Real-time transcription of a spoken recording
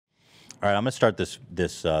All right, I'm gonna start this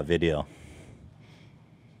video.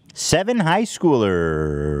 7 high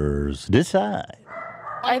schoolers decide.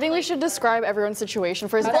 I think we should describe everyone's situation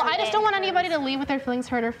first. Well, I just don't want anybody to leave with their feelings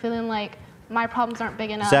hurt or feeling like my problems aren't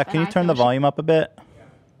big enough. Zach, can you turn the volume up a bit?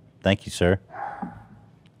 Thank you, sir.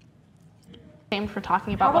 Ashamed for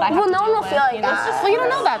talking about what I have Well, to no deal one will with, feel like you know? that. Well, you don't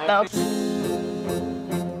know that though.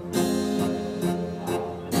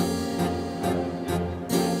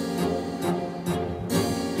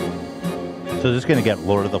 So is this gonna get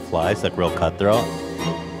Lord of the Flies, like real cutthroat?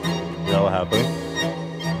 Is that what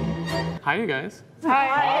happened? Hi, you guys.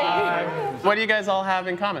 Hi. What do you guys all have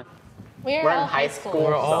in common? We're all high school.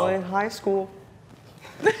 We're all in high school.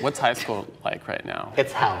 What's high school like right now?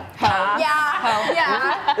 It's hell.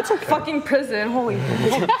 Yeah. It's a fucking prison. Holy.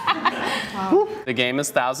 The game is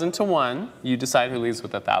 1,000 to 1. You decide who leaves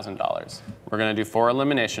with $1,000. We're gonna do 4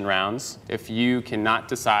 elimination rounds. If you cannot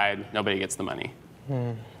decide, nobody gets the money.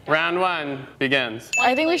 Round 1 begins.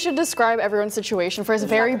 I think we should describe everyone's situation first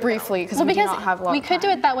very briefly because we do not have a lot we of could do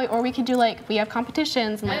time. it that way, or we could do like we have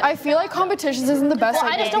competitions. And, like, I feel like competitions isn't the best well,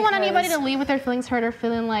 I idea. just don't want anybody to because- leave with their feelings hurt or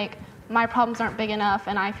feeling like my problems aren't big enough,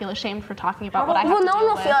 and I feel ashamed for talking about what I have Well, to no deal one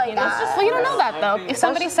will with, feel like you know? that. Well, you don't know that though. If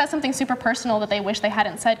somebody says something super personal that they wish they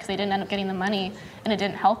hadn't said because they didn't end up getting the money and it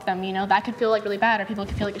didn't help them, you know, that could feel like really bad, or people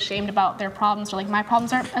could feel like ashamed about their problems, or like my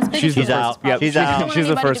problems aren't as big. She's as yours. out. Yep, She's out. She's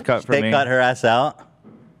the first cut for They me. cut her ass out.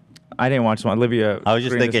 I didn't watch one. Olivia. I was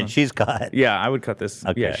just screened this thinking one. she's cut. Yeah, I would cut this.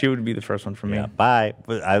 Okay. Yeah, she would be the first one for me. Yeah, bye.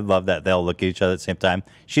 But I love that they'll look at each other at the same time.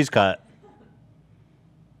 She's cut.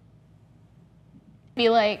 Be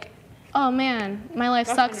like, oh man, my life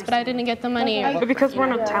sucks, but I didn't get the money. But because we're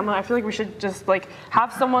in a timeline, I feel like we should just like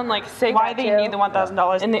have someone like say why they need the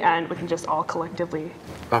 $1,000. In the end, we can just all collectively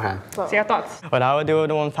Okay. say our thoughts. What I would do with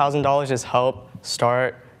the $1,000 is help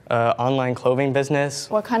start an online clothing business.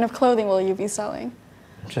 What kind of clothing will you be selling?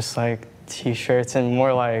 Just like t-shirts and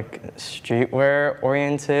more like streetwear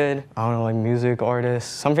oriented. I don't know, like music artists.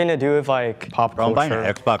 Something to do with like pop Bro, I'm culture. buying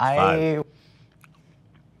an Xbox 5.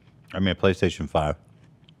 I mean, a PlayStation 5.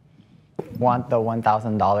 Want the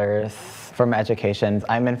 $1,000 from education.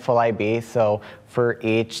 I'm in full IB, so for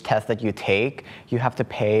each test that you take, you have to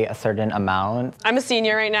pay a certain amount. I'm a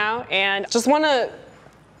senior right now and just want to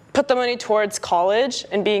put the money towards college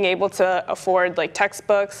and being able to afford like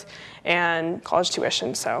textbooks and college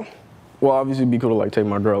tuition, so. Well, obviously it'd be cool to like take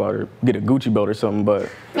my girl out or get a Gucci belt or something, but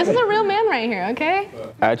This is a real man right here, okay?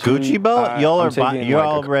 actually, Gucci belt? Y'all I'm are taking, you're like,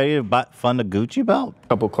 all ready to fund a Gucci belt? a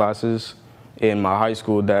couple classes in my high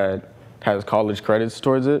school that has college credits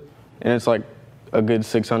towards it, and it's like a good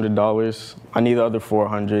 $600. I need the other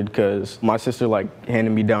 $400 because my sister like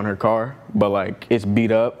handed me down her car, but like it's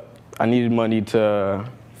beat up. I needed money to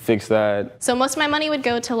fix that. So most of my money would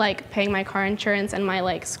go to like paying my car insurance and my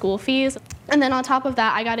like school fees. And then on top of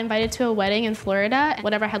that, I got invited to a wedding in Florida.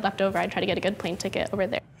 Whatever I had left over, I'd try to get a good plane ticket over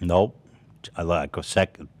there. Nope. I like a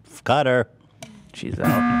second. Cut her. She's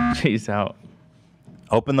out. She's out.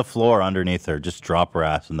 Open the floor underneath her. Just drop her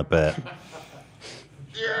ass in the pit.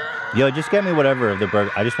 Yo, just get me whatever of the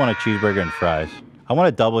burger. I just want a cheeseburger and fries. I want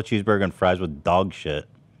a double cheeseburger and fries with dog shit.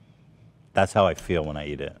 That's how I feel when I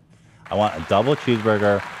eat it. I want a double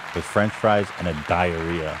cheeseburger with french fries and a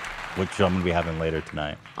diarrhea, which I'm going to be having later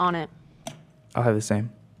tonight. On it. I'll have the same.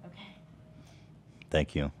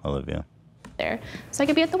 Thank you, Olivia. There, so I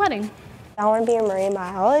could be at the wedding. I want to be a marine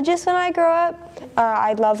biologist when I grow up.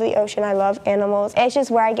 I love the ocean, I love animals. It's just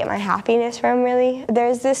where I get my happiness from, really.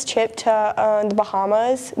 There's this trip to the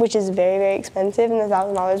Bahamas, which is very, very expensive, and the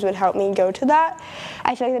 $1,000 would help me go to that.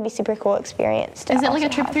 I feel like that'd be a super cool experience. Is it like a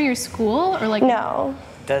trip through your school, or like? No.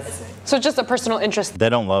 So it's just a personal interest. They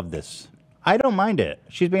don't love this. I don't mind it.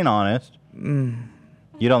 She's being honest.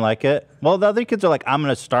 You don't like it? Well, the other kids are like, I'm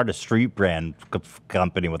going to start a street brand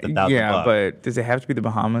company with $1,000. Yeah, but does it have to be the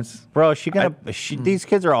Bahamas? Bro, these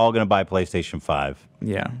kids are all going to buy PlayStation 5.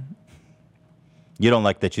 Yeah. You don't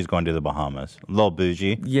like that she's going to the Bahamas. A little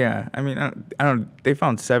bougie. Yeah, I mean, I don't. They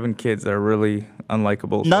found 7 kids that are really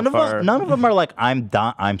unlikable. None so far. of them are like,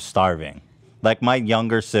 I'm starving. Like my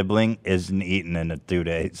younger sibling isn't eating in 2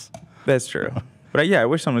 days. That's true. But yeah, I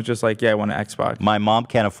wish someone was just like, yeah, I want an Xbox. My mom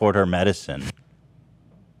can't afford her medicine.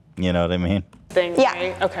 You know what I mean? Thing, Yeah.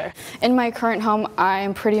 right? Okay. In my current home,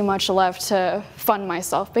 I'm pretty much left to fund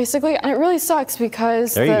myself, basically. And it really sucks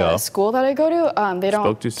because There you go. the school that I go to, they Spoke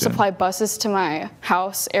don't too soon. supply buses to my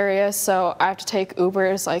house area, so I have to take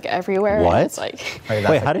Ubers like everywhere. What? And it's like,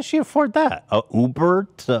 Wait, how does she afford that? A Uber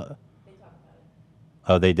to...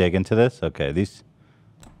 Oh, they dig into this? Okay, these...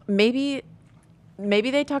 Maybe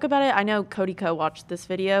they talk about it. I know Cody Co watched this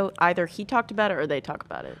video. Either he talked about it or they talk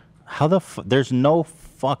about it. How the there's no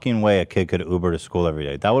fucking way a kid could Uber to school every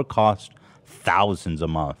day. That would cost thousands a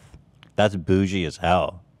month. That's bougie as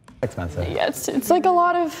hell. Expensive. Yeah, it's like a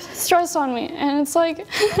lot of stress on me, and it's like,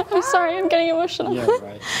 I'm sorry, I'm getting emotional. Yeah,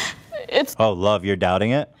 right. It's. Oh, love, you're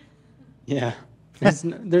doubting it? Yeah.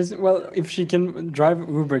 Well, if she can drive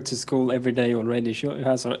Uber to school every day already, she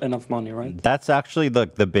has enough money, right? That's actually the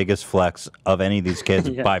biggest flex of any of these kids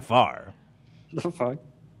Yeah. by far. The fuck?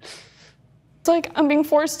 It's like I'm being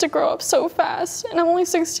forced to grow up so fast, and I'm only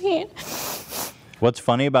 16. What's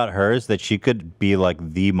funny about her is that she could be like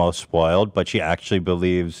the most spoiled, but she actually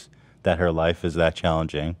believes that her life is that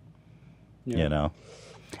challenging. You know?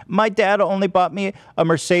 My dad only bought me a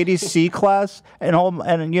Mercedes C-Class, and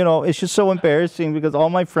you know, it's just so embarrassing because all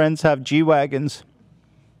my friends have G-Wagons.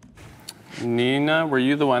 Nina, were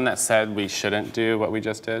you the one that said we shouldn't do what we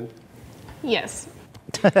just did? Yes.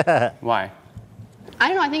 Why? I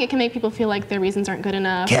don't know. I think it can make people feel like their reasons aren't good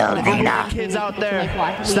enough. Kill Like, Nina. kids out there. Like,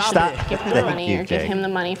 why Stop should it. give her the Thank money you, or give Jake. him the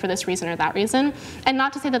money for this reason or that reason? And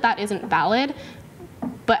not to say that that isn't valid,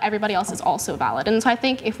 but everybody else is also valid. And so I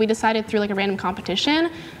think if we decided through like a random competition,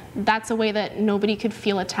 that's a way that nobody could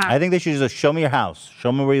feel attacked. I think they should just show me your house.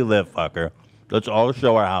 Show me where you live, fucker. Let's all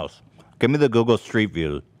show our house. Give me the Google Street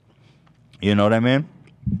View. You know what I mean?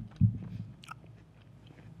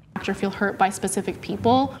 Or feel hurt by specific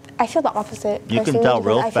people. I feel the opposite. You can personally, tell because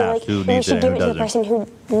real I feel fast like who we needs should it give and it who to the person who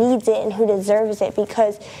needs it and who deserves it.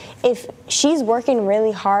 Because if she's working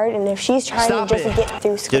really hard and if she's trying to just get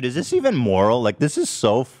through school, Dude, is this even moral? Like, this is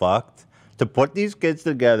so fucked. To put these kids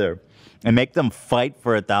together and make them fight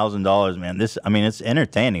for $1,000, man. I mean, it's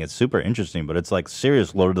entertaining. It's super interesting, but it's like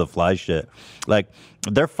serious Lord of the Flies shit. Like,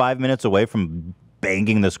 they're 5 minutes away from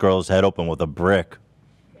banging this girl's head open with a brick.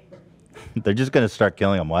 They're just going to start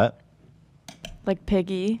killing them. What? Like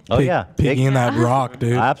Piggy. Oh, yeah. Piggy in that rock,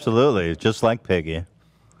 dude. Absolutely. Just like Piggy.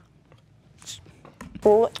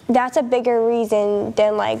 that's a bigger reason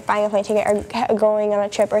than like buying a plane ticket or going on a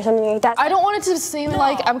trip or something like that. I don't want it to seem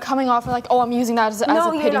like I'm coming off like, oh, I'm using that as a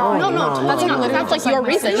pity. That's like your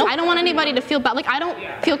reason. I don't want anybody to feel bad. Like, I don't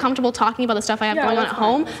feel comfortable talking about the stuff I have going on at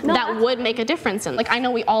home that would make a difference. And like, I know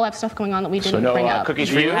we all have stuff going on that we didn't bring up.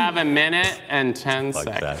 You have a minute and 10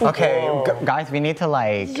 seconds. Okay, guys, we need to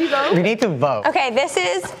we need to vote. Okay, this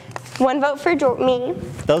is one vote for me.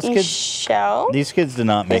 Those kids, Michelle. these kids did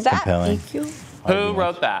not make Is that compelling. Who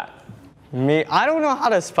wrote that? Me. I don't know how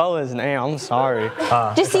to spell his name. I'm sorry.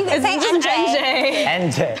 Just say NJ.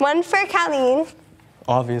 NJ. One for Colleen.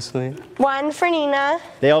 Obviously. One for Nina.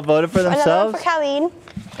 They all voted for Another themselves? one for Colleen.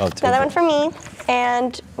 Oh, two. Another one for me.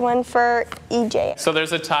 And one for EJ. So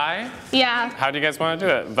there's a tie? Yeah. How do you guys want to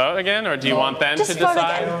do it? Vote again, or do you want them Just to vote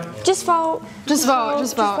decide? again. Just vote. Just vote.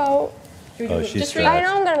 Just vote. Oh, she's I stressed.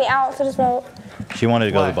 know I'm gonna be out, so just vote. She wanted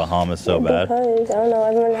to go to the Bahamas so bad. Because I don't know,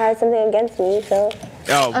 everyone has something against me, so.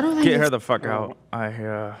 Oh, get her the fuck out.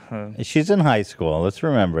 She's in high school. Let's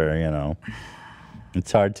remember, you know.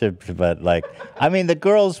 It's hard to, but like, I mean, the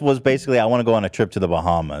girls was basically, I want to go on a trip to the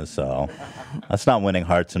Bahamas, so that's not winning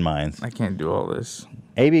hearts and minds. I can't do all this.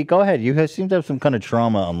 AB, go ahead. You guys seem to have some kind of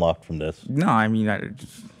trauma unlocked from this. No, I mean, I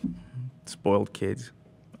just spoiled kids.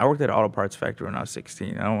 I worked at an auto parts factory when I was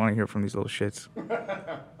 16. I don't want to hear from these little shits.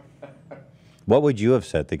 What would you have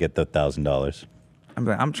said to get the $1,000? I'm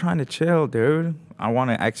like, I'm trying to chill, dude. I want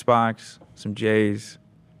an Xbox, some J's.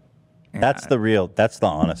 That's the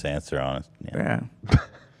honest answer, honest. Yeah.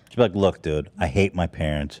 She'd be like, look, dude, I hate my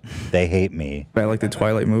parents. They hate me. I like the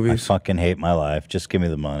Twilight movies. I fucking hate my life. Just give me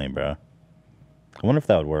the money, bro. I wonder if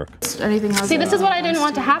that would work. See, this is what I didn't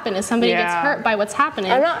want to happen, is somebody gets hurt by what's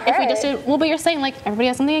happening. I'm not If we hurt. just did, well, but you're saying like everybody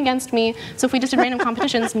has something against me, so if we just did random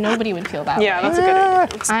competitions, nobody would feel that way. Yeah, that's a good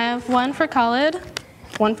idea. I have one for Khalid,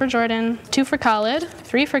 one for Jordan, two for Khalid,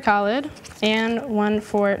 three for Khalid, and one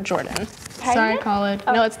for Jordan. Sorry, Khalid.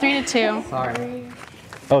 No, it's 3-2. Sorry.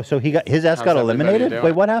 Oh, so his ass How's got everybody eliminated? doing?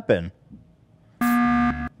 Wait, what happened?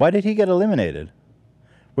 Why did he get eliminated?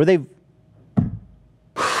 Were they...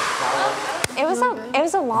 It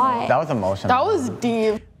was a lot. That was emotional. That was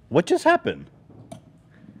deep. What just happened?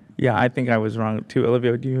 Yeah, I think I was wrong too.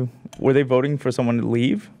 Olivia, were they voting for someone to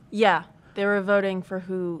leave? Yeah, they were voting for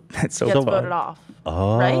who That's so gets wild. voted off.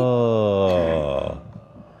 Oh.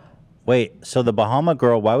 Wait, so the Bahama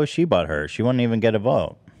girl, why was she butthurt? She wouldn't even get a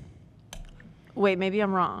vote. Wait, maybe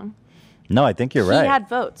I'm wrong. No, I think you're right. He had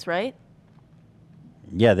votes, right?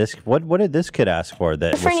 Yeah, what did this kid ask for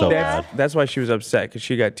that was so bad? That's why she was upset, because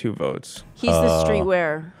she got 2 votes. He's the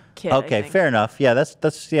streetwear kid. I Okay, think. fair enough. Yeah,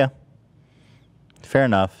 that's yeah. Fair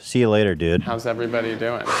enough. See you later, dude. How's everybody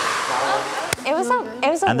doing? It was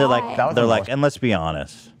a And they're lot. like, and let's be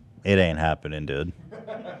honest, It ain't happening, dude.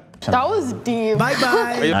 That was deep.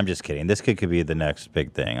 Bye-bye. I'm just kidding. This could be the next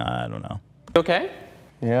big thing. I don't know. Okay?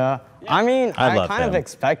 Yeah. I mean, I I love kind of him.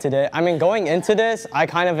 expected it. I mean, going into this, I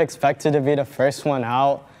kind of expected to be the first one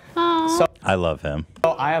out. So I love him.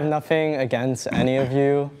 I have nothing against any of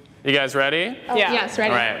you. You guys ready? Yeah. Yes,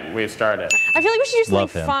 ready. All right, we've started. I feel like we should do something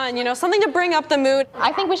Love him. fun, you know, something to bring up the mood.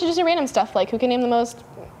 I think we should just do random stuff, like who can name the most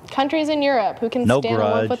countries in Europe, who can No stand on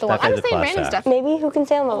one grudge. foot the That longest. I'm guy's just a saying class random act. stuff. Maybe who can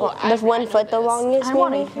stay on the 1 foot the longest,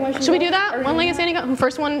 maybe? Should we do that? One-legged standing up,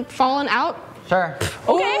 first one falling out? Sure.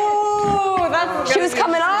 Okay. Ooh, that's She was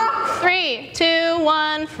coming off. 3, 2,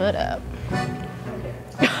 1, foot up.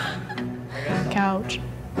 Couch.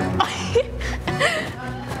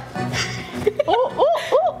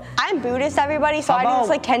 I'm Buddhist, everybody, so How I do this about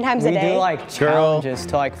like 10 times a we day. do like challenges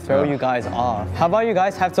to like throw you guys off. How about you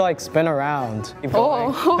guys have to like spin around? This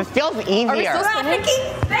feels easier.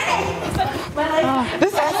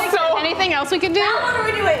 This is so. Anything else we could do?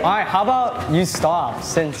 All right, how about you stop,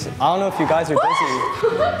 since I don't know if you guys are busy.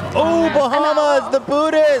 Oh, Bahamas, the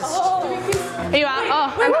Buddhist. Are you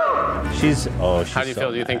out? Oh. She's How do you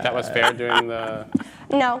feel? Do you think that was fair doing the...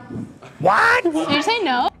 No. What? Did you say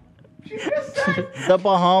no? The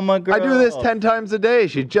Bahama girl. I do this 10 times a day,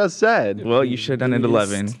 she just said. Well, you should have done it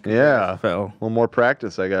 11. Yeah. Fell. A little more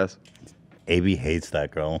practice, I guess. AB hates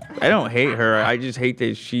that girl. I don't hate her. I just hate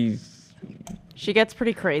that She gets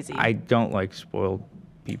pretty crazy. I don't like spoiled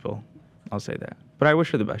people. I'll say that. But I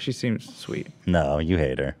wish her the best. She seems sweet. No, you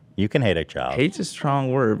hate her. You can hate a child. Hate's a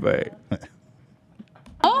strong word, but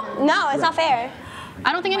No, it's not fair.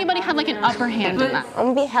 I don't think anybody had like an upper hand in that. I'm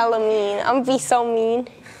gonna be hella mean. I'm gonna be so mean.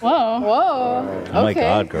 Whoa. Whoa. Oh my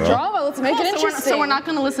God, girl. Drama. Let's make it interesting. So we're not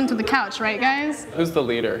going to listen to the couch, right, guys? Who's the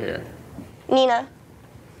leader here? Nina.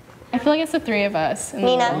 I feel like it's the three of us. And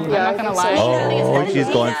Nina. I'm not going to lie. Oh, she's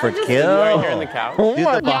going for kill. Right here on the couch. She's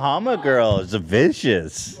the Bahama girl. It's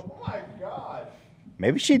vicious.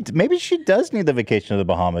 Maybe she does need the vacation to the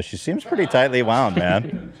Bahamas. She seems pretty tightly wound,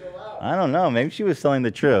 man. I don't know. Maybe she was telling the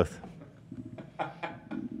truth.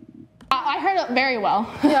 I heard it very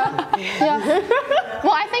well. Yeah. Yeah.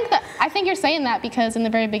 Well, I think you're saying that because in the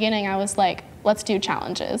very beginning I was like, let's do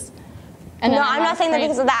challenges. And No, then I'm not saying that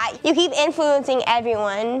because of that. You keep influencing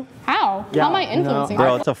everyone. How? How am I influencing?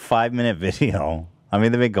 Girl, it's a 5-minute video. I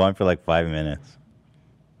mean, they've been going for like 5 minutes.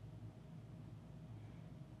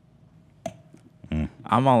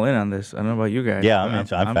 I'm all in on this. I don't know about you guys. Yeah,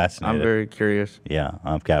 but I'm fascinated. I'm very curious. Yeah,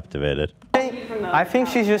 I'm captivated. I think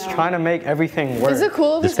she's just trying to make everything work. Is it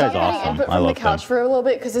cool if we This guy's start getting awesome. input I from the love couch him. for a little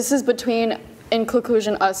bit? Because this is between, in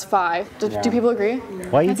conclusion, us 5. Do people agree?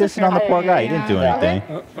 Why are you dissing on the poor guy? He didn't do anything.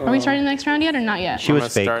 Are we starting the next round yet or not yet? She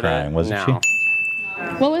was fake crying, wasn't she?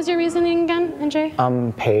 What was your reasoning again,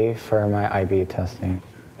 NJ? Pay for my IB testing.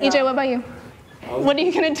 EJ, what about you? What are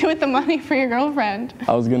you going to do with the money for your girlfriend?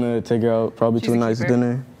 I was gonna take her out probably to a nice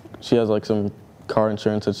dinner. She has like some car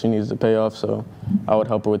insurance that she needs to pay off, so I would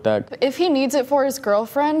help her with that. If he needs it for his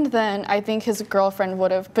girlfriend, then I think his girlfriend would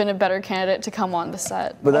have been a better candidate to come on the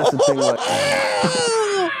set. But that's the thing,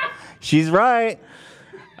 like, She's right.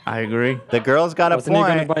 I agree. The girl's got a Wasn't he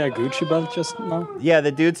point. gonna buy a Gucci belt just now? Yeah,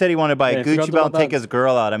 the dude said he wanted to buy Yeah, a I forgot Gucci belt and about take that. his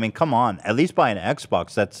girl out. I mean, come on. At least buy an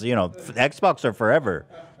Xbox. That's, Xbox are forever.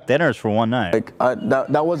 Dinner's for one night.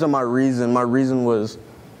 that wasn't my reason. My reason was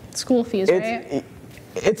School fees, right?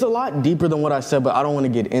 it's a lot deeper than what I said, but I don't want to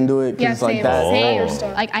get into it Yeah, because like same. that.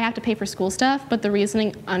 Same. Like I have to pay for school stuff, but the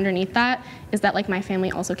reasoning underneath that is that like my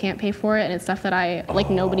family also can't pay for it, and it's stuff that I like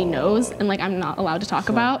nobody knows, and like I'm not allowed to talk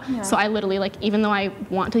about. Yeah. So I literally like even though I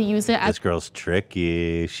want to use it as This girl's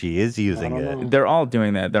tricky. She is using it. They're all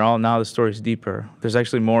doing that. They're all now. The story's deeper. There's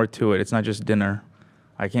actually more to it. It's not just dinner.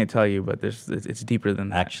 I can't tell you, but it's deeper than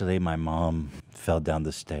that. Actually, my mom fell down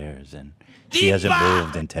the stairs, and she hasn't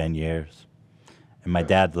moved in 10 years. And my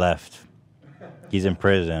dad left. He's in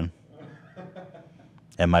prison.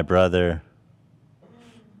 And my brother.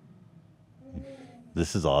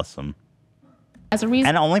 This is awesome. As a reason.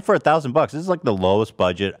 And only for $1,000 bucks. This is like the lowest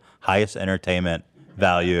budget, highest entertainment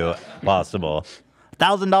value possible.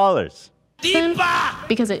 $1,000.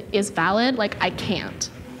 Because it is valid, like I can't.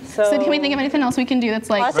 So can we think of anything else we can do that's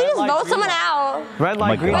like? Let's just vote someone out. Red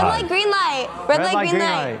light, green Red light. light, green light. Red light, green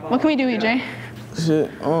light. What can we do, EJ?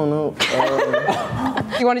 Shit, I don't know.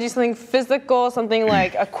 You want to do something physical, something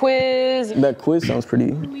like a quiz? That quiz sounds pretty.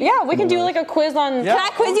 Yeah, we can do like a quiz on. Can I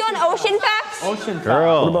quiz you on ocean facts? Ocean facts.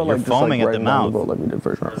 Girl, What about, you're like, just, foaming like, at the writing down mouth. vote like we did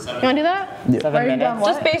first round? You want to do that? Yeah. 7 minutes.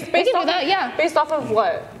 Just based We can off do that, yeah. Based off of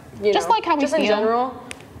what? You Just know? like how we Just in feel. general.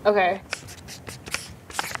 Okay.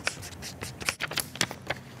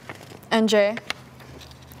 NJ.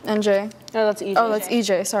 No, that's EJ. Oh, that's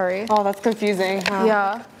EJ, sorry. Oh, that's confusing. Huh?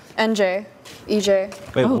 Yeah. NJ,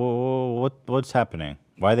 EJ. Wait, what's happening?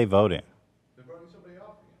 Why are they voting? They're voting somebody off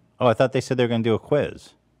again. Oh, I thought they said they were going to do a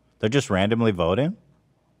quiz. They're just randomly voting?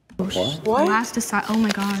 What? Last decide. Oh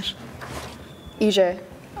my gosh. EJ.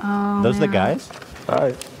 Oh, Those are the guys?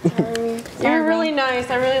 Hi. You're really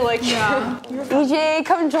nice. I really like you. EJ,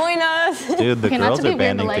 come join us. Dude, the girls are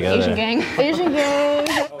banding together. Asian gang. Asian gang.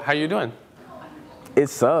 How you doing? It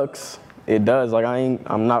sucks. It does. Like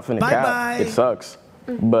I'm not finna cap. It sucks.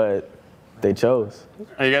 But they chose.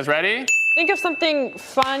 Are you guys ready? Think of something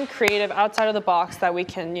fun, creative, outside of the box that we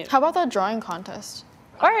can. How about that drawing contest?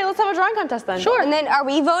 All right, let's have a drawing contest then. Sure. And then are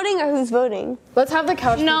we voting or who's voting? Let's have the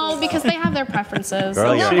couch. No, because they have their preferences.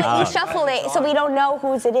 Girl, No, you're but out. you shuffled it, so we don't know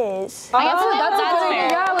whose it is. I guess that's fair.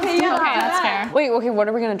 Yeah, let's do Okay, that's fair. Wait, okay, what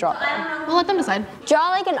are we gonna draw? We'll let them decide. Draw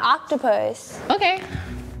like an octopus. Okay.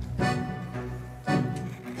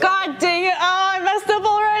 God dang it! Oh, I messed up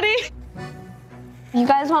already. You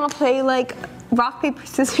guys want to play like rock, paper,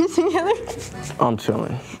 scissors together? I'm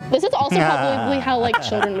chilling. This is also probably how like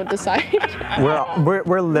children would decide.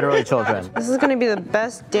 We're literally children. This is gonna be the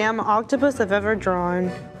best damn octopus I've ever drawn.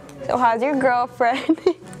 So how's your girlfriend?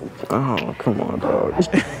 Oh, come on, dog.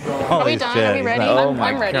 Are we done? Are we ready? Oh my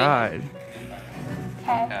I'm ready. God.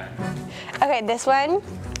 Okay. Okay, this one.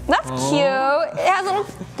 That's cute. It has a little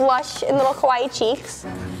blush and little kawaii cheeks.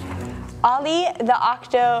 Ollie, the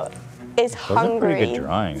octo, is Those hungry. are pretty good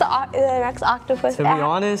drawings. The next octopus. To be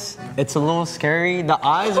honest, it's a little scary. The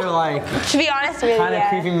eyes are like To be honest, really, kind of yeah.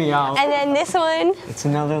 creeping me out. And then this one, It's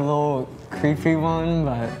another little creepy one,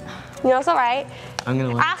 but you know, it's all right. I'm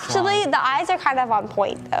gonna let it Actually, the eyes are kind of on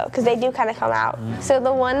point though, because they do kind of come out. So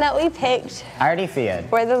the one that we picked, I already see it.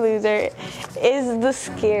 for the loser, is the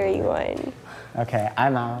scary one. Okay,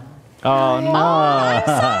 I'm out. Oh, no. I'm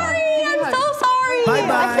sorry. I'm so sorry.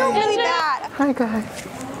 I feel really bad. Hi, guys.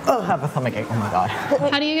 Oh, I have a stomachache. Oh my God.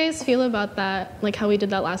 How do you guys feel about that? Like how we did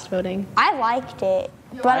that last voting? I liked it,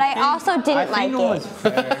 but I also didn't like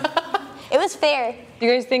it. It was fair. Do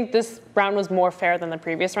you guys think this round was more fair than the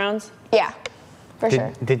previous rounds? Yeah, for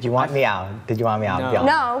sure. Did you want me out? Did you want me out? No. Be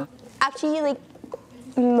honest. No, actually, like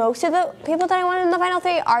most of the people that I wanted in the final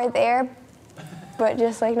three are there, but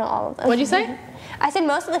just like not all of them. What'd you say? I said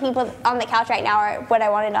most of the people on the couch right now are what I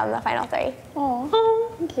wanted on the final three.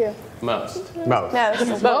 Oh, thank you. Most. No, this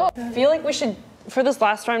is But I feel like we should, for this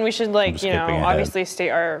last round, we should like, you know, skipping ahead. obviously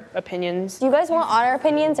state our opinions. Do you guys want our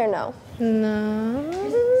opinions or no? No.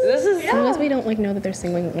 This is As long as we don't like know that they're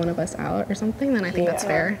singling one of us out or something, then I think that's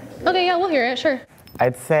fair. Okay, yeah, we'll hear it. Sure.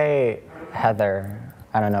 I'd say Heather.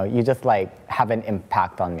 I don't know. You just like have an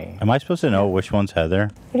impact on me. Am I supposed to know which one's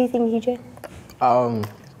Heather? What do you think, EJ?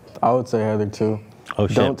 I would say Heather too. Oh,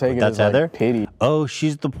 shit. Don't take it That's as Heather? like pity. Oh,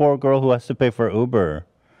 she's the poor girl who has to pay for Uber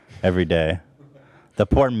every day. The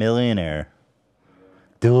poor millionaire.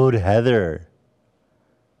 Dude, Heather.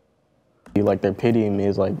 Like they're pitying me.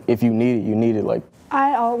 Is like if you need it, you need it. Like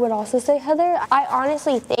I would also say Heather. I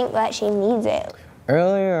honestly think that she needs it.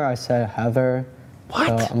 Earlier, I said Heather. What?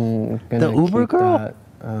 So I'm gonna The Uber keep girl?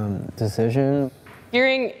 that decision.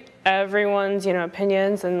 hearing everyone's, you know,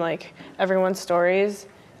 opinions and like everyone's stories.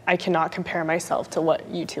 I cannot compare myself to what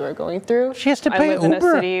you two are going through. She has to I pay live in a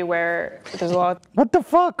Uber. city where there's a lot. What the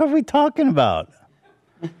fuck are we talking about?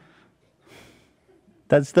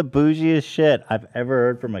 That's the bougiest shit I've ever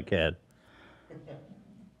heard from a kid.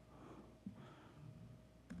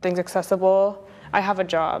 Things accessible. I have a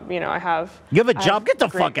job, you know, I have. You have a I job? Get the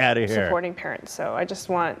great fuck outta here. Supporting parents, so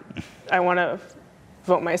I want to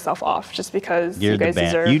vote myself off just because You're you the guys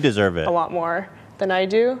ban- you deserve it. a lot more than I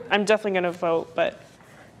do. I'm definitely gonna vote, but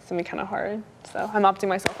it's gonna be kind of hard. So I'm opting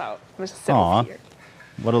myself out. I'm just sitting Aw, here.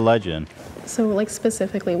 what a legend. So, like,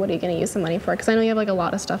 specifically, what are you going to use the money for? Because I know you have, like, a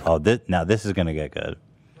lot of stuff Oh, now this is going to get good.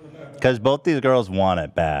 Because both these girls want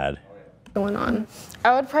it bad. going on.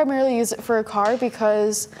 I would primarily use it for a car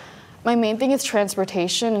because my main thing is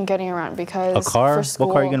transportation and getting around because A car? for school,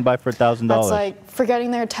 What car are you going to buy for $1,000? That's like, for getting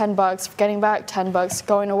there, $10, for getting back, $10,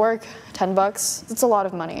 going to work, $10. It's a lot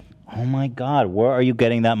of money. Oh my God, where are you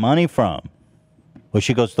getting that money from? Well,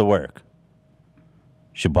 she goes to work.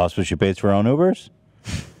 She possibly she pays for her own Ubers?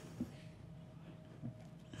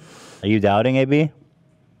 Are you doubting, AB?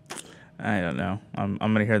 I don't know. I'm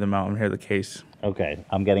gonna hear them out. I'm gonna hear the case. Okay,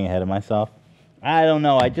 I'm getting ahead of myself. I don't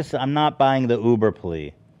know. I'm not buying the Uber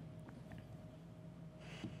plea.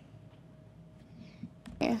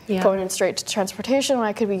 Yeah. Going in straight to transportation when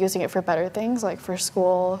I could be using it for better things, like for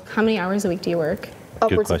school. How many hours a week do you work?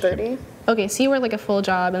 Upwards of 30. Okay, so you work like a full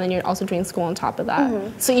job and then you're also doing school on top of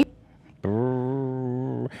that. So you.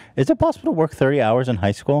 Is it possible to work 30 hours in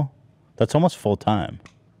high school? That's almost full time.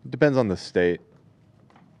 Depends on the state.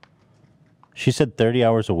 She said 30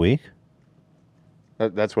 hours a week?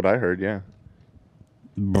 That's what I heard, yeah.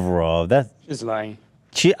 Bro, that She's lying.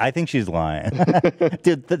 I think she's lying.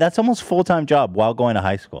 Dude, that's almost full-time job while going to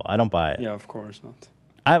high school. I don't buy it. Yeah, of course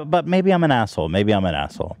not. But maybe I'm an asshole. Maybe I'm an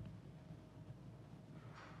asshole.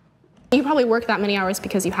 You probably work that many hours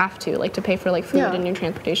because you have to, like to pay for like food Yeah. and your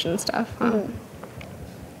transportation and stuff. Huh?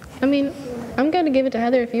 I mean, I'm going to give it to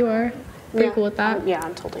Heather if you are. Pretty cool with that. Yeah,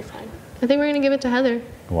 I'm totally fine. I think we're going to give it to Heather.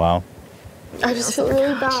 Wow. I just feel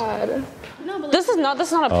really bad. This is not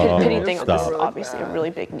a Oh, pity thing. This stop. is obviously a really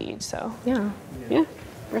big need. So yeah,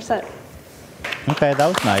 we're set. Okay, that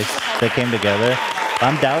was nice. They came together.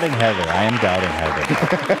 I'm doubting Heather. I am doubting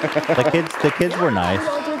Heather. the kids were nice.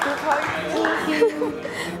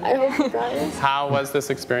 I hope guys. How was this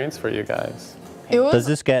experience for you guys? Does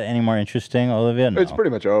this get any more interesting, Olivia? No. It's pretty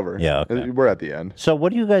much over. Yeah, okay. We're at the end. So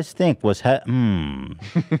what do you guys think? Was You're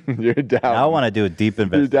down. I want to do a deep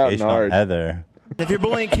investigation on hard. Heather. If you're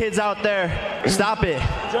bullying kids out there, stop it.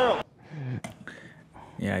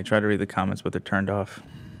 Yeah, I tried to read the comments, but they're turned off.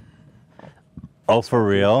 Oh, for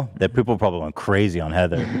real? That people probably went crazy on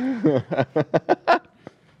Heather.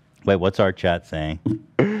 Wait, what's our chat saying?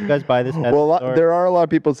 You guys buy this Heather Well, story? there are a lot of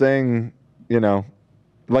people saying,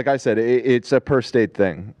 like I said, it's a per state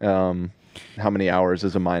thing. How many hours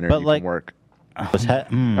as a minor you can work? I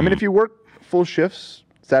mean, if you work full shifts,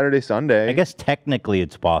 Saturday, Sunday. I guess technically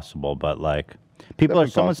it's possible, but like people are.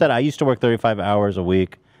 Definitely Someone said I used to work 35 hours a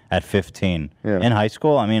week at 15 in high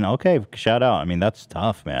school. I mean, okay, shout out. I mean, that's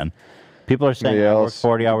tough, man. People are saying I work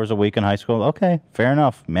 40 hours a week in high school. Okay, fair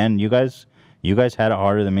enough, man. You guys had it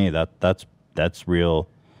harder than me. That's real.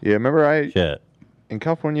 Yeah, remember shit. In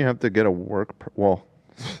California, you have to get a work. Well,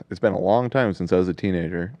 it's been a long time since I was a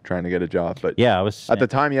teenager trying to get a job, but yeah, I was at the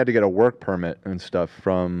time you had to get a work permit and stuff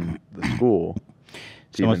from the school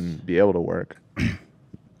to even be able to work.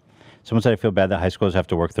 Someone said I feel bad that high schools have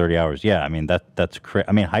to work 30 hours. Yeah, I mean that's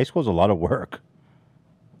I mean high school is a lot of work.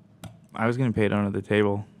 I was getting paid under the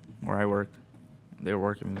table where I worked. They were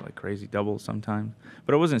working like crazy doubles sometimes,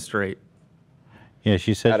 but it wasn't straight. Yeah,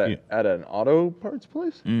 she said at an auto parts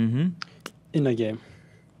place. Mm-hmm. In a game.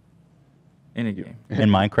 In a game. In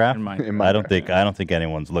Minecraft? In Minecraft. In I don't think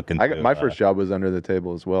anyone's looking. My first job was under the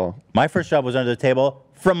table as well. My first job was under the table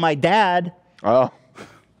from my dad. Oh.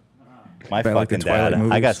 My Right, like the fucking dad.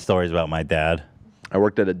 Twilight I got movies. stories about my dad. I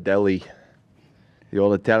worked at a deli, the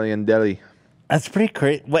old Italian deli. That's pretty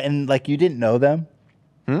crazy. What, and like you didn't know them?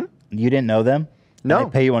 Hmm? You didn't know them? No. And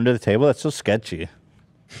they pay you under the table? That's so sketchy.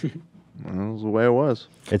 That was the way it was.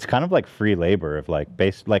 It's kind of like free labor. If like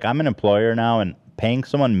like I'm an employer now, and paying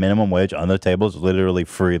someone minimum wage on the table is literally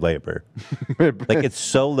free labor. Like it's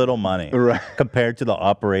so little money compared to the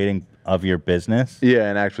operating of your business. Yeah,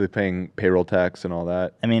 and actually paying payroll tax and all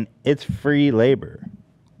that. I mean, it's free labor.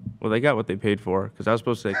 Well, they got what they paid for because I was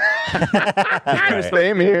supposed to.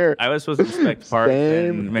 Same here. I was supposed to inspect parts.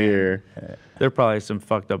 Same and, man, here. There are probably some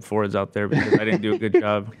fucked up Fords out there because I didn't do a good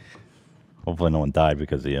job. Hopefully no one died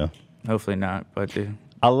because of you. Hopefully not, but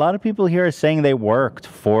a lot of people here are saying they worked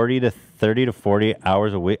 30 to 40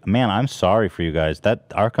 hours a week. Man, I'm sorry for you guys. That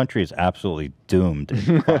our country is absolutely doomed.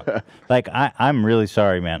 Like I'm really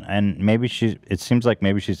sorry, man. And maybe it seems like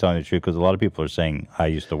maybe she's telling the truth because a lot of people are saying I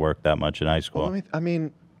used to work that much in high school. Well, I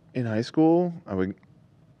mean, in high school, I would.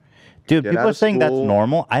 Dude, get people out are of saying that's school.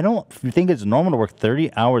 normal. I don't think it's normal to work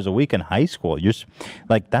 30 hours a week in high school.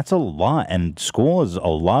 Like that's a lot, and school is a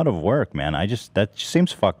lot of work, man. That just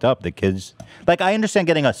seems fucked up. The kids, like, I understand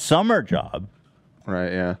getting a summer job.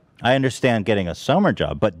 Right. Yeah. I understand getting a summer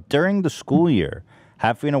job, but during the school year,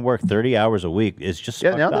 having to work 30 hours a week is just Yeah.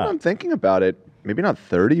 fucked Now that up. I'm thinking about it, maybe not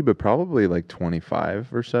 30, but probably like 25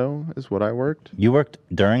 or so is what I worked. You worked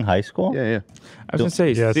during high school? Yeah. Yeah. I was gonna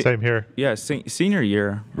say Yeah, same here. Yeah, senior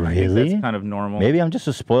year. I think Really? that's kind of normal. Maybe I'm just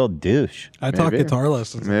a spoiled douche. I taught guitar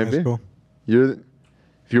lessons in high school.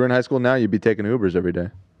 If you were in high school now, you'd be taking Ubers every day.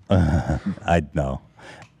 I know.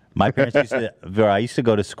 My parents used to, where I used to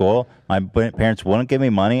go to school, my parents wouldn't give me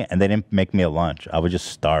money and they didn't make me a lunch. I would just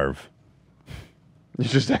starve. You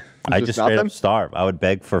just I just straight nothing? up starve. I would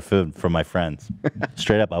beg for food from my friends.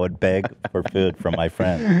 Straight up, I would beg for food from my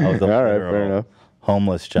friends. I was a All right, fair literal enough.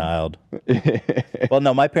 homeless child. Well,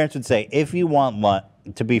 no, my parents would say, if you want lunch,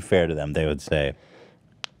 to be fair to them, they would say,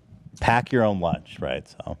 pack your own lunch, right?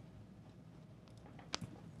 So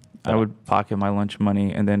I would pocket my lunch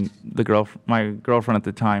money, and then my girlfriend at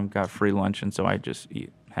the time got free lunch, and so I just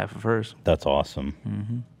eat half of hers. that's awesome.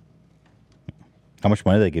 Mm-hmm. How much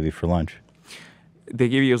money did they give you for lunch? They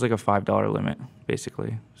gave you, it was like a $5 limit,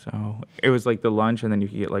 basically. So it was like the lunch, and then you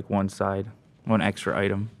could get like one extra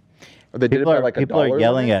item. They did it People by are, like people are $1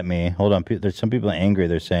 yelling limit? at me. Hold on. There's some people angry.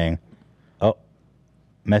 They're saying, oh,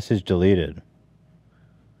 Message deleted.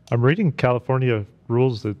 I'm reading California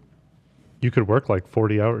rules that you could work like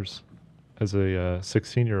 40 hours as a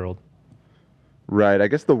 16-year-old. Right. I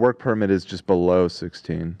guess the work permit is just below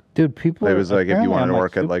 16. Dude, people. It was like if you wanted to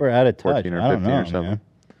work at like super out of touch. 14 or I don't 15 know, or something. man.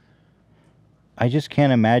 I just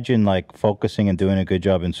can't imagine like focusing and doing a good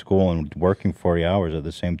job in school and working 40 hours at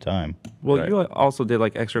the same time. Well, you also did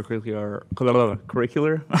like curricular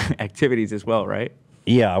activities as well, right?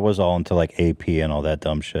 Yeah, I was all into like AP and all that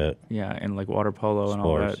dumb shit. Yeah, and like water polo and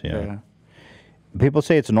all Sports, that. yeah. People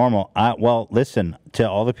say it's normal. Well, listen, to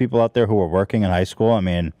all the people out there who are working in high school, I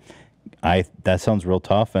mean, that sounds real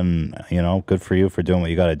tough, and you know, good for you for doing what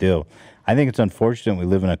you got to do. I think it's unfortunate we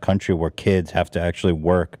live in a country where kids have to actually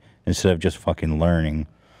work instead of just fucking learning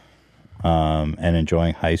and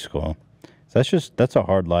enjoying high school. So that's a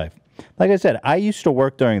hard life. Like I said, I used to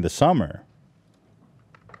work during the summer,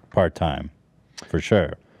 part-time, for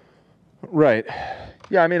sure. Right.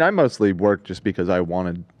 Yeah, I mean, I mostly worked just because I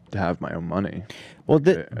wanted to have my own money. Well,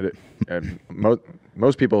 and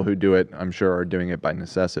most people who do it, I'm sure, are doing it by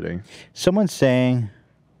necessity. Someone's saying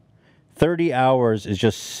 30 hours is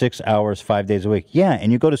just 6 hours, 5 days a week. Yeah,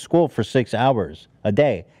 and you go to school for 6 hours a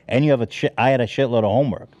day, and you have I had a shitload of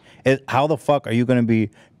homework. How the fuck are you going to be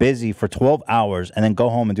busy for 12 hours and then go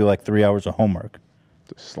home and do like 3 hours of homework?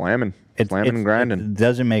 Slamming and grinding. It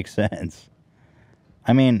doesn't make sense.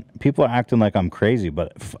 I mean, people are acting like I'm crazy,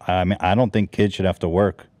 but I mean, I don't think kids should have to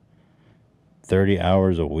work 30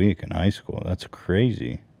 hours a week in high school. That's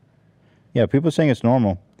crazy. Yeah, people are saying it's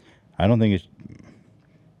normal. I don't think it's...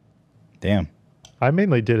 Damn. I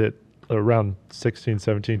mainly did it around 16,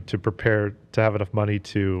 17 to prepare to have enough money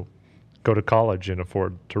to go to college and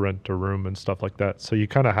afford to rent a room and stuff like that. So you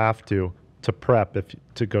kind of have to prep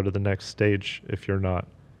to go to the next stage if you're not,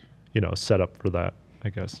 set up for that, I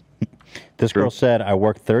guess. This girl said, I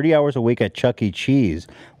worked 30 hours a week at Chuck E. Cheese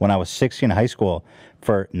when I was 16 in high school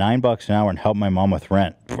for $9 an hour and helped my mom with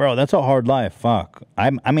rent. Bro, that's a hard life. Fuck.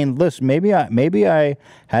 I mean, listen, maybe I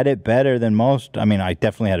had it better than most. I mean, I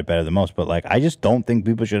definitely had it better than most, but like, I just don't think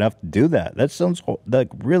people should have to do that. That sounds like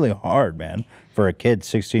really hard, man, for a kid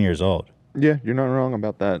 16 years old. Yeah, you're not wrong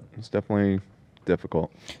about that. It's definitely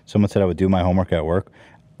difficult. Someone said I would do my homework at work.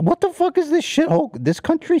 What the fuck is this shithole? This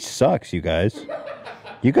country sucks, you guys.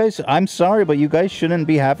 You guys, I'm sorry, but you guys shouldn't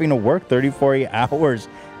be having to work 30, 40 hours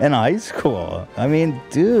in high school. I mean,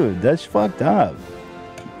 dude, that's fucked up.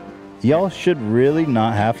 Y'all should really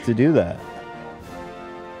not have to do that.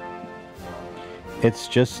 It's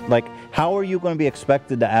just like, how are you going to be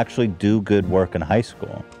expected to actually do good work in high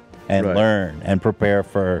school and learn and prepare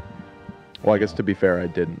for... Well, I guess to be fair, I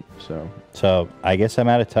didn't, so... So, I guess I'm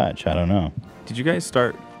out of touch. I don't know. Did you guys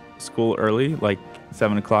start school early, like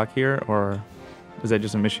 7 o'clock here, or is that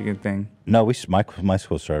just a Michigan thing? No, my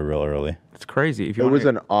school started real early. It's crazy. If it was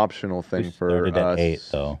an optional thing for us. At 8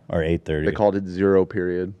 though, or 8:30. They called it zero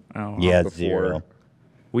period. Oh, yeah, zero.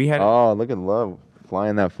 We had. Oh, look at Love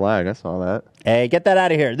flying that flag. I saw that. Hey, get that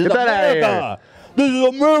out of here! This is America. This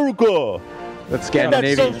is America. Let's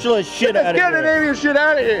Scandinavian. Get that socialist shit out of here. Scandinavian shit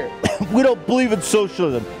out of here. We don't believe in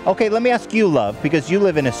socialism. Okay, let me ask you, Love, because you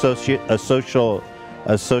live in a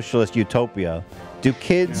socialist utopia. Do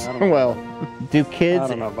kids? Do kids? I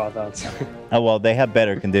don't know about that. Oh, well, they have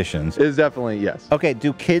better conditions. It's definitely yes. Okay,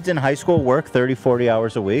 do kids in high school work 30, 40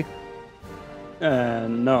 hours a week?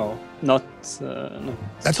 No, not. No.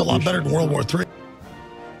 That's a lot better than World War III.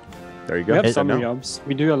 There you We go. have summer jobs.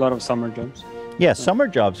 We do a lot of summer jobs. Yeah, summer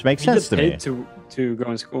jobs make sense to me. Paid to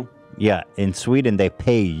go in school. Yeah, in Sweden they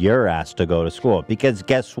pay your ass to go to school because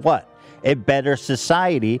guess what? It betters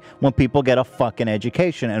society when people get a fucking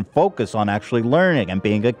education and focus on actually learning and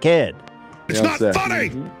being a kid. It's not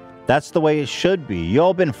funny. That's the way it should be.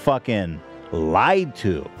 Y'all been fucking lied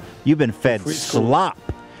to. You've been fed slop.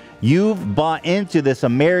 You've bought into this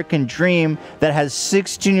American dream that has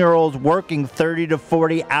 16-year-olds working 30 to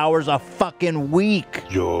 40 hours a fucking week.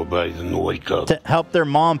 Joe Biden, wake up. To help their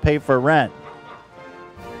mom pay for rent.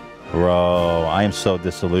 Bro, I am so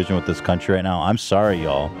disillusioned with this country right now. I'm sorry,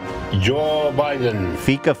 y'all. Joe Biden.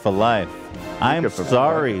 Fika for life. I'm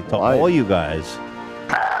sorry to all you guys.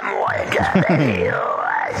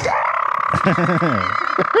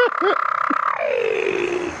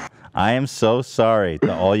 I am so sorry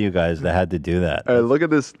to all you guys that had to do that. Look at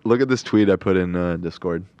this tweet I put in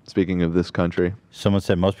Discord. Speaking of this country, someone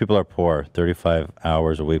said most people are poor, 35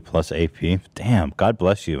 hours a week plus AP. Damn, God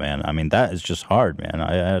bless you, man. I mean, that is just hard, man.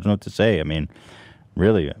 I don't know what to say. I mean,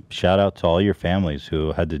 really, shout out to all your families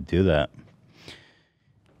who had to do that.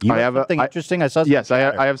 You have something interesting? I saw. Yes,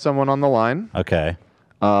 I have someone on the line. Okay.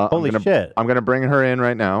 Holy shit. I'm gonna bring her in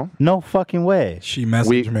right now. No fucking way. She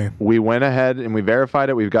messaged me. We went ahead and we verified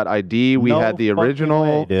it. We've got ID. We No had the fucking original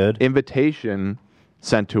way, dude. invitation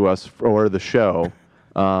sent to us for the show.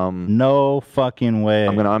 No fucking way.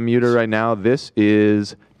 I'm gonna unmute her right now. This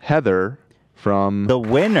is Heather from the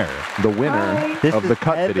winner. The winner This of is the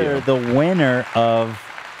cut Heather, video. the winner of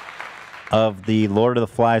the Lord of the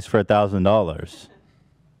Flies for $1,000.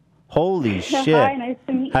 Holy shit. Hi, nice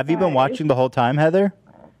to meet you Have you been guys. watching the whole time, Heather?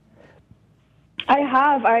 I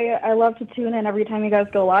have. I love to tune in every time you guys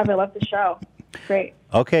go live. I love the show. Great.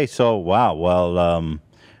 Okay, so wow. Well,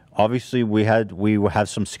 obviously we have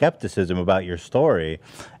some skepticism about your story,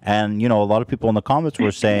 and a lot of people in the comments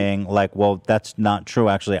were saying like, well, that's not true.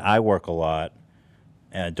 Actually, I work a lot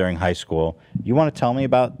during high school. You want to tell me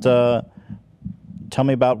about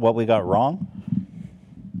what we got wrong?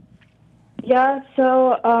 Yeah,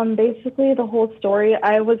 so basically the whole story,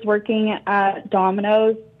 I was working at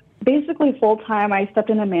Domino's basically full-time. I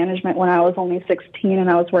stepped into management when I was only 16,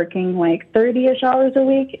 and I was working like 30-ish hours a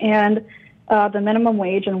week, and the minimum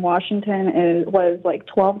wage in Washington was like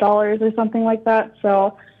 $12 or something like that.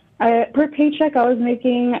 So per paycheck, I was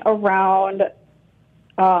making around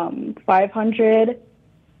 $500,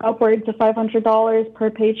 upwards to $500 per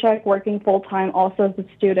paycheck, working full-time also as a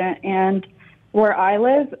student. And where I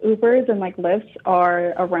live, Ubers and like Lyfts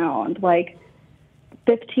are around like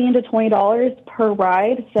 $15 to $20 per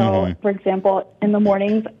ride. So, for example, in the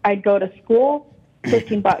mornings, I'd go to school,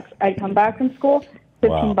 $15. I'd come back from school,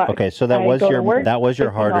 $15. Okay, so that I'd was go to your work,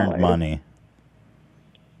 hard-earned $15. money.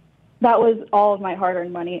 That was all of my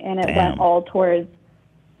hard-earned money, and it went all towards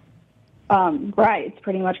rides,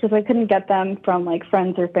 pretty much, because I couldn't get them from like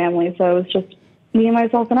friends or family. So it was just me and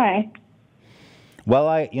myself and I.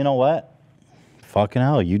 Well, you know what? Fucking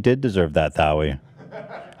hell, you did deserve that, Thawi.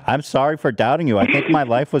 I'm sorry for doubting you. I think my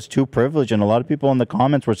life was too privileged, and a lot of people in the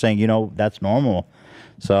comments were saying, that's normal.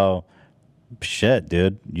 So, shit,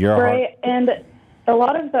 dude, you're right. And a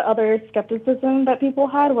lot of the other skepticism that people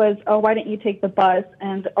had was, oh, why didn't you take the bus?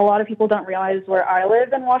 And a lot of people don't realize where I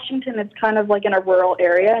live in Washington, it's kind of like in a rural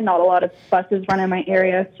area, and not a lot of buses run in my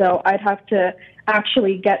area. So I'd have to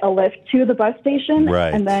actually get a lift to the bus station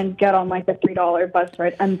and then get on like a $3 bus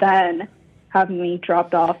ride and then have me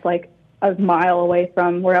dropped off like a mile away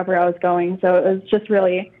from wherever I was going. So it was just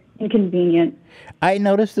really inconvenient. I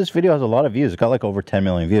noticed this video has a lot of views. It's got like over 10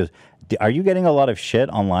 million views. Are you getting a lot of shit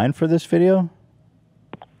online for this video?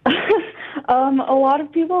 A lot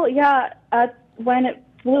of people, yeah. When it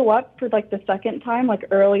blew up for like the second time, like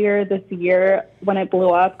earlier this year when it blew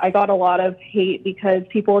up, I got a lot of hate because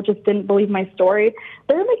people just didn't believe my story.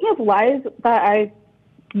 They were making up lies that I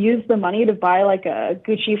used the money to buy like a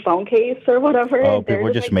Gucci phone case or whatever. Oh, people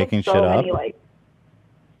were just making shit up?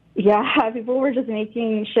 Yeah, people were just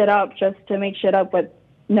making shit up just to make shit up with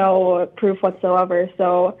no proof whatsoever.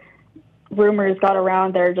 So rumors got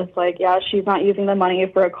around. They're just like, yeah, she's not using the money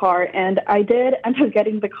for a car. And I did end up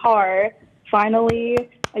getting the car. Finally,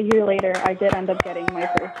 a year later, I did end up getting my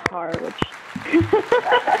first car, which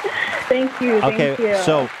thank you. Okay, thank you.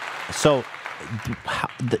 so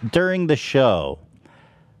during the show,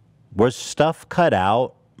 was stuff cut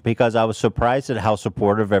out? Because I was surprised at how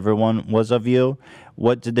supportive everyone was of you.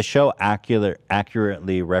 What did the show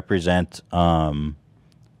accurately represent what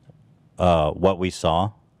we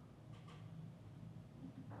saw?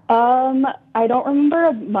 I don't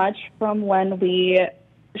remember much from when we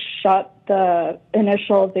shot the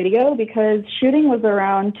initial video because shooting was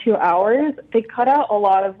around 2 hours. They cut out a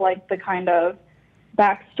lot of like the kind of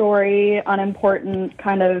backstory, unimportant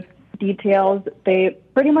kind of details. They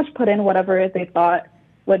pretty much put in whatever they thought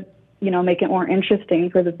would, make it more interesting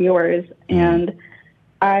for the viewers. And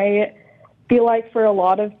I feel like for a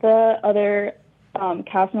lot of the other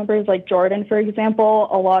cast members, like Jordan, for example,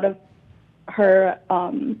 a lot of her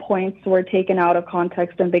points were taken out of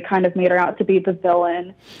context and they kind of made her out to be the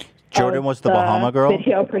villain. Jordan was the Bahama girl?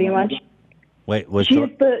 Video, pretty much. Wait, was she's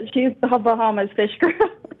the Bahamas fish girl.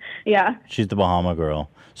 Yeah. She's the Bahama girl.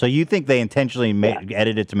 So you think they intentionally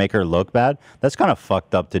edited to make her look bad? That's kind of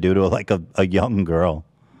fucked up to do to like a young girl.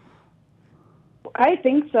 I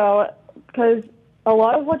think so, because a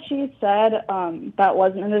lot of what she said that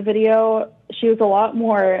wasn't in the video, she was a lot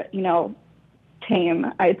more,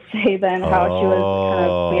 tame, I'd say, than how she was kind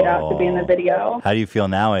of made out to be in the video. How do you feel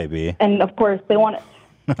now, AB? And of course, they want.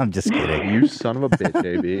 I'm just kidding. You son of a bitch,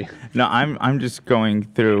 AB. No, I'm just going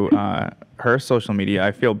through her social media.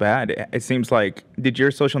 I feel bad. It seems like, did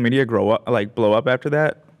your social media blow up after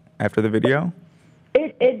that, after the video?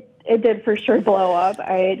 It did for sure blow up.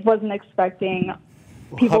 I wasn't expecting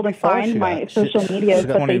people to find my social medias,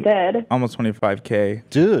 but they did. Almost 25K.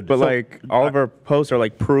 Dude. But like all of her posts are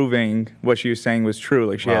like proving what she was saying was true.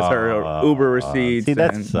 Like she has her Uber receipts. See,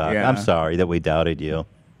 that and- sucks. yeah. I'm sorry that we doubted you.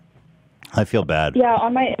 I feel bad. Yeah,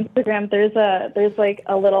 on my Instagram, there's like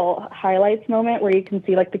a little highlights moment where you can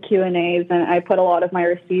see like the Q&As, and I put a lot of my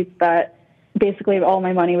receipts that basically all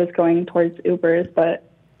my money was going towards Ubers, but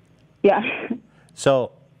yeah.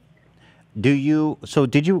 So, did you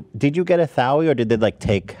get a Thaui, or did they like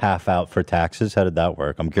take half out for taxes? How did that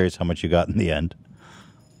work? I'm curious how much you got in the end.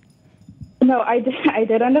 No, I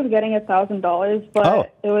did end up getting $1,000,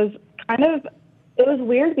 but it was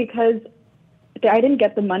weird because I didn't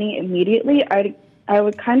get the money immediately. I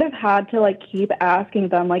would kind of had to like keep asking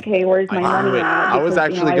them like, hey, where's my money at? I was Because,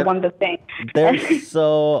 actually I wanted to think. They're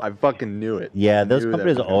so. I fucking knew it. Yeah, those Knew that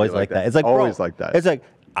companies it are was gonna always be like that. It's like always bro, like that. It's like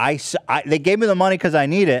they gave me the money because I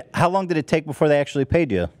need it. How long did it take before they actually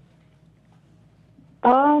paid you?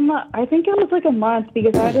 I think it was like a month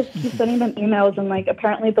because I had to keep sending them emails, and like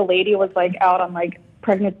apparently the lady was like out on like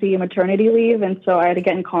pregnancy and maternity leave, and so I had to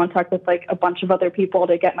get in contact with like a bunch of other people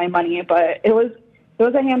to get my money, but it was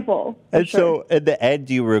a handful. And so, in the end,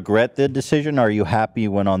 do you regret the decision, or are you happy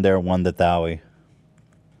you went on there and won the Thaui?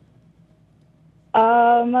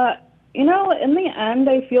 You know, in the end,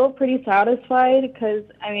 I feel pretty satisfied because,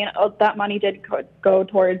 I mean, that money did go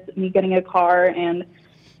towards me getting a car, and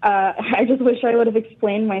I just wish I would have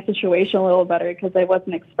explained my situation a little better because I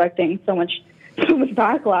wasn't expecting so much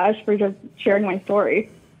backlash for just sharing my story.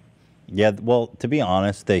 Yeah, well, to be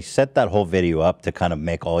honest, they set that whole video up to kind of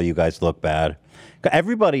make all you guys look bad.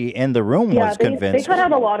 Everybody in the room Yeah, was they convinced. cut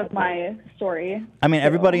out a lot of my story. I mean,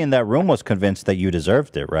 everybody in that room was convinced that you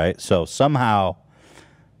deserved it, right? So somehow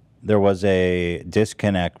there was a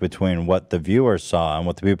disconnect between what the viewers saw and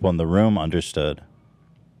what the people in the room understood.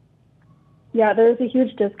 Yeah, there was a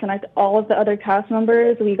huge disconnect. All of the other cast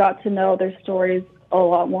members, we got to know their stories a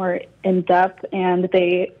lot more in depth, and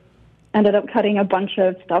they ended up cutting a bunch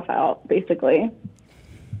of stuff out, basically.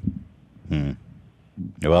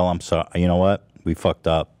 Well, I'm sorry. You know what? We fucked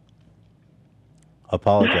up.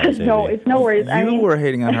 Apologize, No, Avery. it's no worries. I You mean, were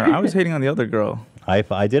hating on her. I was hating on the other girl.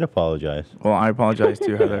 I did apologize. Well, I apologize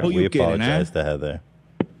too, Heather. We apologize to Heather.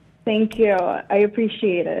 thank you. I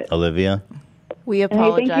appreciate it. Olivia, We And I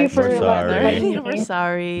thank you apologize. for We're sorry. letting me- We're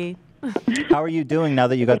sorry. how are you doing now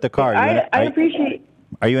that you got the car? I appreciate.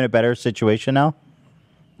 Are you in a better situation now?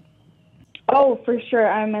 Oh, for sure.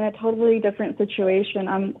 I'm in a totally different situation.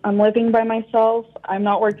 I'm living by myself. I'm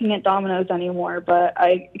not working at Domino's anymore, but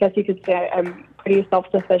I guess you could say I'm pretty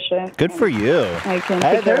self-sufficient. Good for you. I can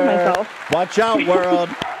take care of myself. Watch out, world.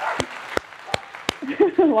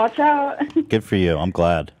 Watch out. Good for you. I'm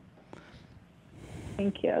glad.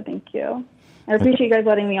 Thank you. Thank you. I appreciate you guys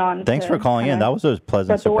letting me on. Thanks for calling in. That was a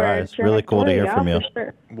pleasant spread the word, surprise. share Really my cool to story. hear Yeah, from you. for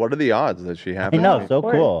sure. What are the odds that she happened? I know, so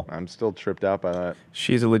cool. I'm still tripped out by that.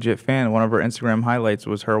 She's a legit fan. One of her Instagram highlights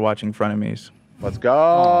was her watching Frenemies. Let's go.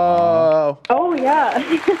 Oh, yeah.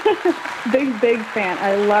 big fan.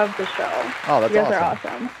 I love the show. Oh, that's you guys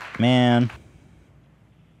awesome. are awesome. Man,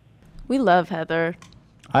 We love Heather.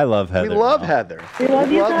 I love Heather. We love now. Heather. We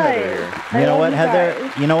love you Heather guys. here. I You know love what, Heather?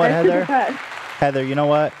 guys. You know what, Guys are the Heather? best. Heather, you know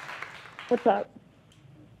what? What's up?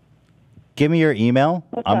 Give me your email.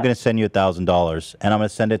 What's I'm up? going to send you $1,000, and I'm going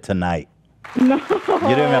to send it tonight. No. You don't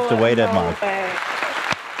even have to wait a no month. way.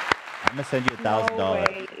 I'm going to send you $1,000. No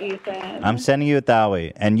way, Ethan. I'm sending you a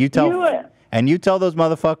Thaui, and you tell those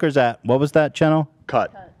motherfuckers at what was that channel?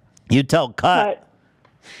 Cut. You tell Cut,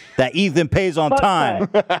 that Ethan pays on Fuck time.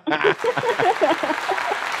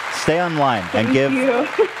 Stay online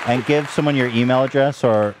and give someone your email address,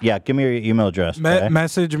 or give me your email address. Okay?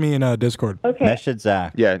 Message me in Discord. Okay. Message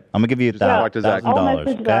Zach. Yeah. I'm gonna give you $1,000. I'll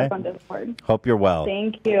message Okay. Zach on Discord. Hope you're well.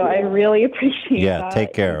 Thank you. I really appreciate Yeah. that.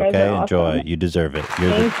 Take care. You guys Okay. are Enjoy. awesome. You deserve it.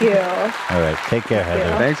 You're Thank you. All right. Take care, Thank you.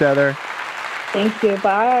 Heather. Thanks, Heather. Thank you.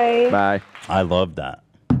 Bye. Bye. I love that.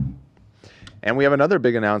 And we have another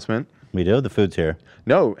big announcement. We do. The food's here.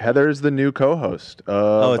 No, Heather's the new co-host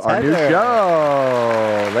of it's our new Heather.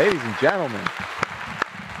 show, ladies and gentlemen.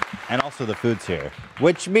 And also the food's here,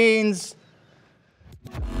 which means